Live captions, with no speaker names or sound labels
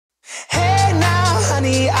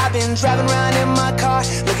I've been driving around in my car,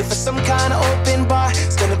 looking for some kind of open bar.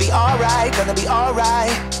 It's gonna be alright, gonna be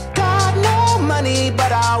alright. Got no money,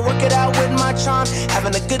 but I'll work it out with my charm.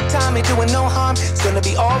 Having a good time, ain't doing no harm. It's gonna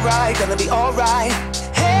be alright, gonna be alright.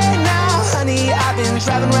 Hey now, honey, I've been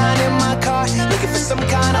driving around in my car, looking for some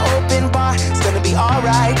kind of open bar. It's gonna be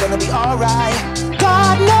alright, gonna be alright.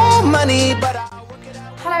 Got no money, but I'll work it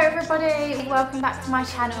out. Hello everybody, welcome back to my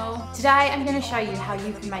channel. Today I'm going to show you how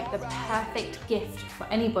you can make the perfect gift for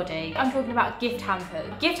anybody. I'm talking about gift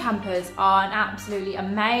hampers. Gift hampers are an absolutely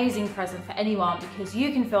amazing present for anyone because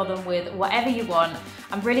you can fill them with whatever you want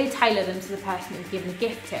and really tailor them to the person that you're giving the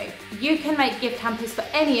gift to. You can make gift hampers for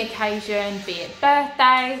any occasion, be it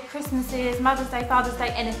birthday, Christmases, Mother's Day, Father's Day,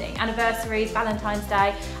 anything, anniversaries, Valentine's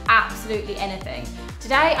Day, absolutely anything.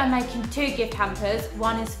 Today I'm making two gift hampers.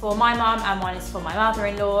 One is for my mum and one is for my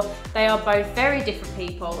mother-in-law. They are both very different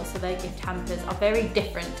people, so their gift hampers are very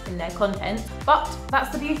different in their content. But that's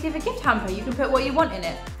the beauty of a gift hamper. You can put what you want in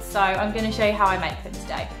it. So I'm going to show you how I make them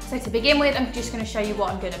today. So to begin with, I'm just going to show you what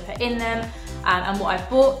I'm going to put in them and what I've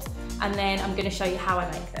bought, and then I'm going to show you how I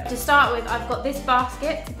make them. To start with, I've got this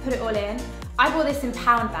basket to put it all in. I bought this in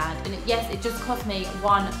Poundland, and yes, it just cost me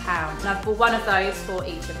 £1, and I've bought one of those for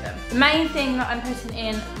each of them. The main thing that I'm putting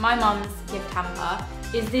in my mum's gift hamper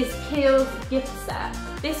is this Kiehl's gift set.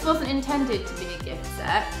 This wasn't intended to be a gift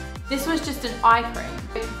set. This was just an eye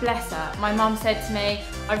cream. Bless her, my mum said to me,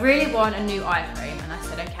 I really want a new eye cream. And I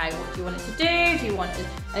said, okay, what do you want it to do? Do you want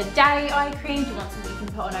a day eye cream? Do you want something you can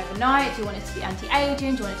put on overnight? Do you want it to be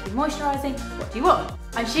anti-aging? Do you want it to be moisturising? What do you want?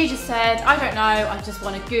 And she just said, I don't know, I just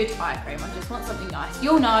want a good eye cream. I just want something nice.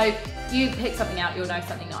 You'll know, you pick something out, you'll know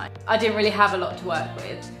something nice. I didn't really have a lot to work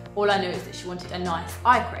with. All I knew is that she wanted a nice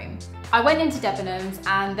eye cream. I went into Debenhams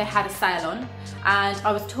and they had a sale on, and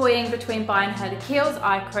I was toying between buying her the Kiehl's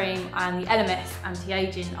eye cream and the LMS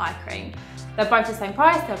anti-aging eye cream. They're both the same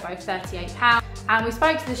price, they're both £38. And we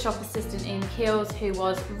spoke to the shop assistant in Kiehl's who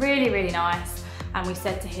was really, really nice. And we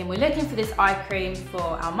said to him, we're looking for this eye cream for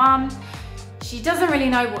our mum. She doesn't really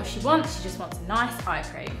know what she wants, she just wants a nice eye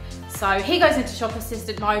cream. So he goes into shop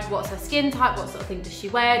assistant mode, what's her skin type, what sort of thing does she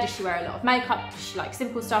wear a lot of makeup, does she like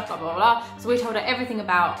simple stuff, blah, blah, blah. So we told her everything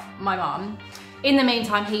about my mum. In the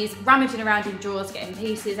meantime, he's rummaging around in drawers, getting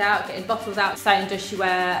pieces out, getting bottles out, saying does she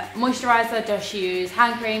wear moisturiser, does she use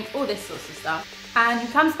hand cream, all this sorts of stuff. And he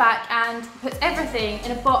comes back and puts everything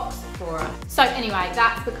in a box for her. So anyway,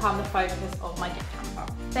 that's become the focus of my gift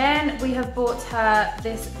hamper. Then we have bought her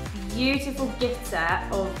this beautiful gift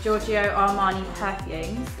set of Giorgio Armani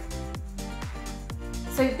perfumes.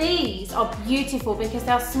 So these are beautiful because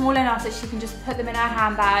they're small enough that she can just put them in her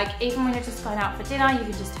handbag. Even when you're just going out for dinner, you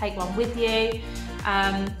can just take one with you.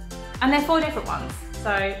 And they're 4 different ones,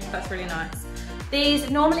 so that's really nice. These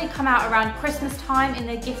normally come out around Christmas time in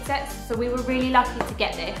their gift sets, so we were really lucky to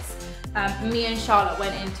get this. Me and Charlotte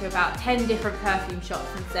went into about 10 different perfume shops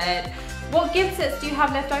and said, what gift sets do you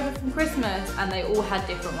have left over from Christmas? And they all had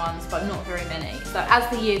different ones, but not very many. So as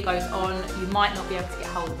the year goes on, you might not be able to get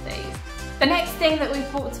hold of these. The next thing that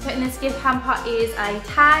we've bought to put in this gift hamper is a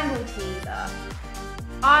tangle teaser.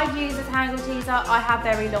 I use a tangle teaser. I have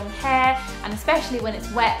very long hair, and especially when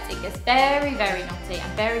it's wet, it gets very, very knotty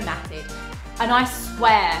and very matted. And I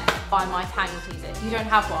swear by my tangle teaser, if you don't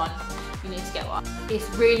have one, you need to get one. It's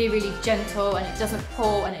really, really gentle and it doesn't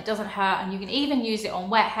pull and it doesn't hurt, and you can even use it on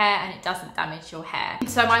wet hair and it doesn't damage your hair.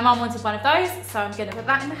 So my mum wanted one of those, so I'm gonna put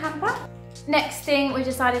that in the hamper. Next thing we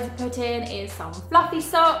decided to put in is some fluffy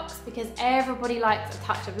socks because everybody likes a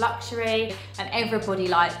touch of luxury and everybody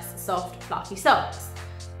likes soft, fluffy socks.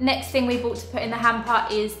 Next thing we bought to put in the hamper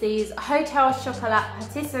is these Hotel Chocolat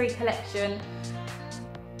Patisserie Collection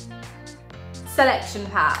Selection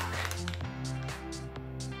Pack,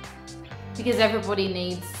 because everybody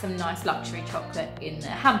needs some nice luxury chocolate in their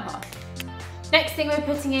hamper. Next thing we're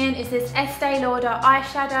putting in is this Estee Lauder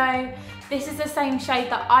eyeshadow. This is the same shade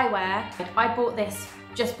that I wear. I bought this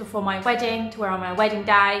just before my wedding to wear on my wedding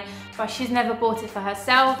day, but she's never bought it for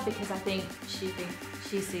herself because I think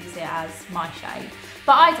she sees it as my shade.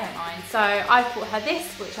 But I don't mind, so I've bought her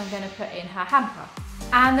this, which I'm going to put in her hamper.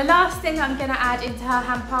 And the last thing I'm going to add into her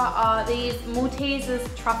hamper are these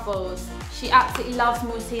Maltesers truffles. She absolutely loves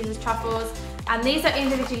Maltesers truffles, and these are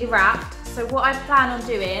individually wrapped. So what I plan on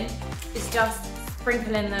doing is just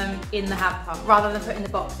sprinkling them in the hamper rather than putting the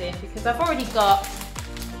box in, because I've already got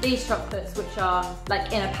these chocolates which are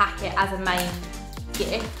like in a packet as a main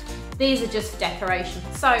gift. These are just decoration.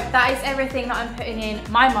 So that is everything that I'm putting in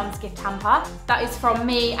my mum's gift hamper. That is from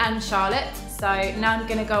me and Charlotte. So now I'm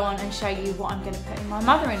gonna go on and show you what I'm gonna put in my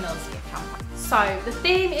mother-in-law's gift hamper. So the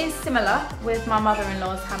theme is similar with my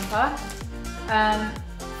mother-in-law's hamper.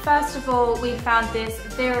 First of all, we found this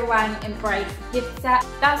Vera Wang Embrace gift set.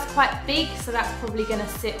 That's quite big, so that's probably going to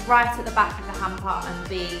sit right at the back of the hamper and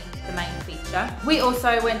be the main feature. We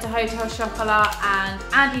also went to Hotel Chocolat and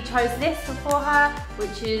Andy chose this for her,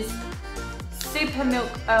 which is Super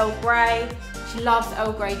Milk Earl Grey. She loves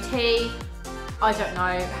Earl Grey tea. I don't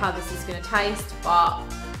know how this is going to taste, but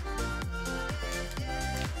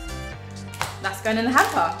that's going in the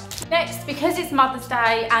hamper. Next, because it's Mother's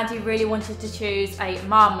Day, Andy really wanted to choose a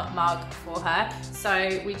mum mug for her.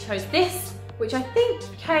 So we chose this, which I think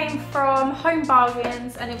came from Home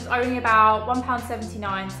Bargains, and it was only about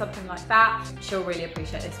 £1.79, something like that. She'll really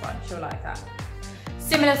appreciate this one, she'll like that.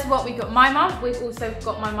 Similar to what we got my mum, we've also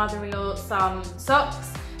got my mother-in-law some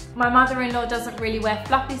socks. My mother-in-law doesn't really wear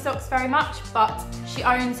fluffy socks very much, but she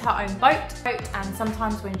owns her own boat, and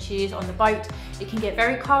sometimes when she is on the boat, it can get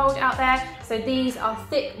very cold out there. So these are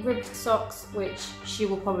thick ribbed socks, which she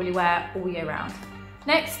will probably wear all year round.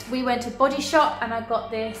 Next, we went to Body Shop and I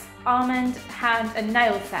got this almond hand and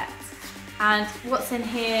nail set. And what's in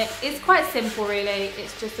here is quite simple really.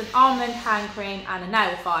 It's just an almond hand cream and a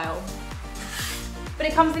nail file. But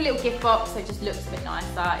it comes in a little gift box, so it just looks a bit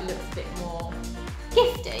nicer. It looks a bit more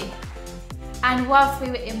gifty. And whilst we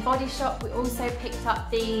were in Body Shop, we also picked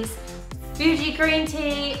up these Fuji green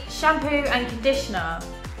tea shampoo and conditioner.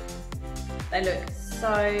 They look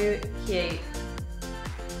so cute.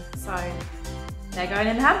 So they're going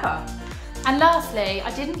in the hamper. And lastly,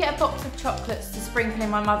 I didn't get a box of chocolates to sprinkle in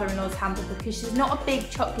my mother-in-law's hamper because she's not a big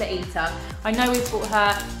chocolate eater. I know we bought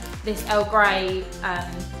her this Earl Grey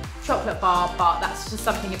chocolate bar, but that's just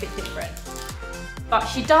something a bit different. But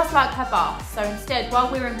she does like her bath, so instead,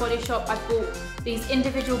 while we were in Body Shop, I bought these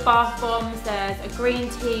individual bath bombs. There's a green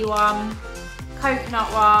tea one, coconut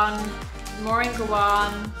one, moringa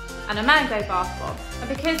one, and a mango bath bomb.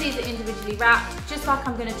 And because these are individually wrapped, just like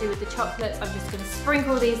I'm going to do with the chocolates, I'm just going to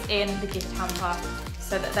sprinkle these in the gift hamper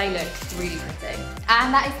so that they look really pretty.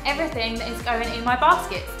 And that is everything that is going in my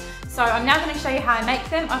baskets. So I'm now going to show you how I make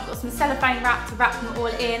them. I've got some cellophane wrap to wrap them all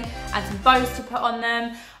in and some bows to put on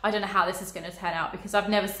them. I don't know how this is going to turn out because I've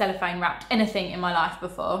never cellophane wrapped anything in my life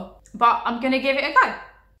before. But I'm going to give it a go.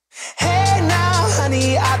 Hey now,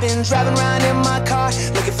 honey, I've been driving around in my car,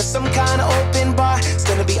 looking for some kind of open bar. It's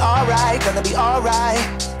gonna be alright, gonna be alright.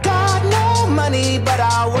 Got no money, but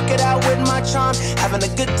I'll work it out with my charm. Having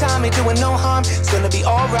a good time, ain't doing no harm. It's gonna be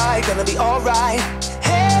alright, gonna be alright.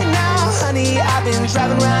 Hey now, honey, I've been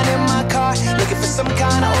driving around in my car, looking for some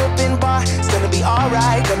kind of open bar. It's gonna be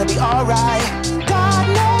alright, gonna be alright. Got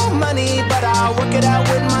no money, but I'll work it out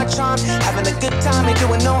with my charm. Having a good time, ain't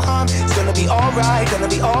doing no harm. It's gonna be alright, gonna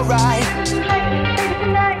be alright.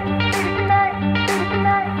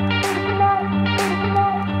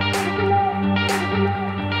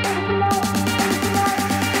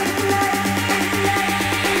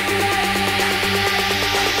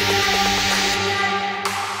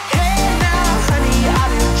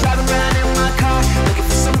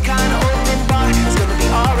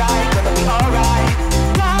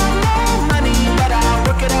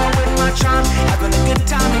 Having a good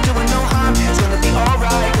time, ain't doing no harm. It's gonna be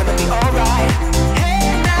alright, gonna be alright.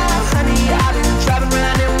 Hey now, honey, I've been driving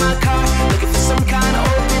around in my car, looking for some kind of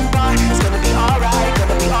open bar. It's gonna be alright,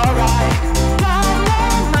 gonna be alright. Got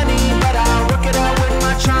no money, but I'll work it out with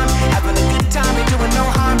my charm. Having a good time, ain't doing no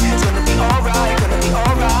harm. It's gonna be alright, gonna be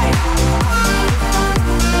alright.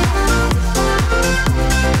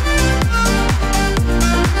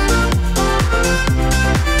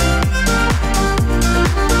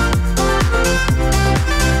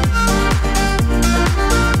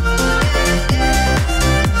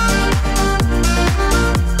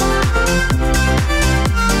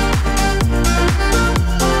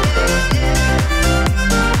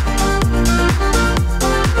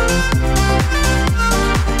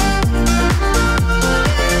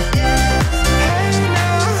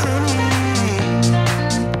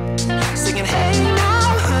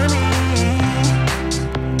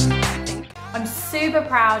 Super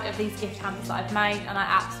proud of these gift hampers that I've made, and I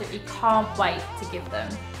absolutely can't wait to give them.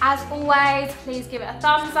 As always, please give it a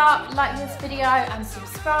thumbs up, like this video and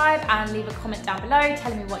subscribe, and leave a comment down below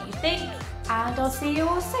telling me what you think, and I'll see you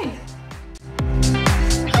all soon.